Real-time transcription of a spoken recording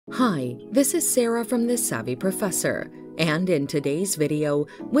Hi, this is Sarah from The Savvy Professor, and in today's video,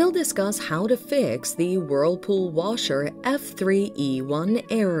 we'll discuss how to fix the Whirlpool washer F03 E01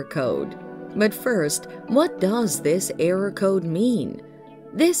 error code. But first, what does this error code mean?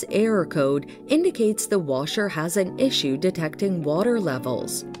 This error code indicates the washer has an issue detecting water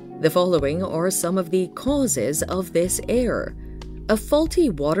levels. The following are some of the causes of this error: a faulty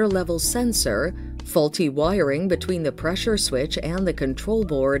water level sensor, faulty wiring between the pressure switch and the control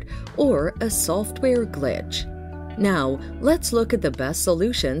board, or a software glitch. Now, let's look at the best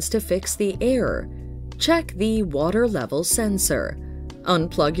solutions to fix the error. Check the water level sensor.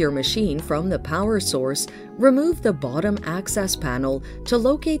 Unplug your machine from the power source, remove the bottom access panel to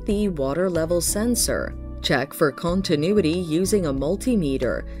locate the water level sensor. Check for continuity using a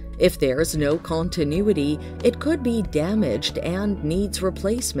multimeter. If there's no continuity, it could be damaged and needs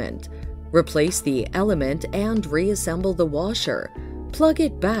replacement. Replace the element and reassemble the washer. Plug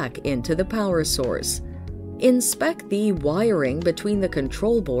it back into the power source. Inspect the wiring between the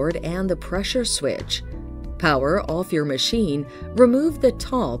control board and the pressure switch. Power off your machine, remove the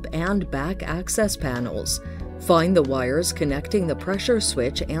top and back access panels. Find the wires connecting the pressure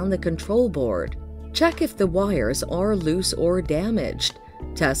switch and the control board. Check if the wires are loose or damaged.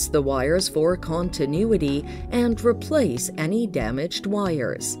 Test the wires for continuity and replace any damaged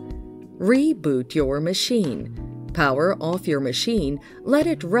wires. Reboot your machine. Power off your machine, let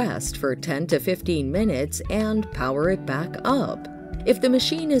it rest for 10 to 15 minutes, and power it back up. If the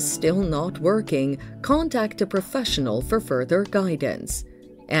machine is still not working, contact a professional for further guidance.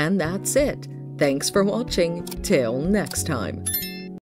 And that's it. Thanks for watching. Till next time.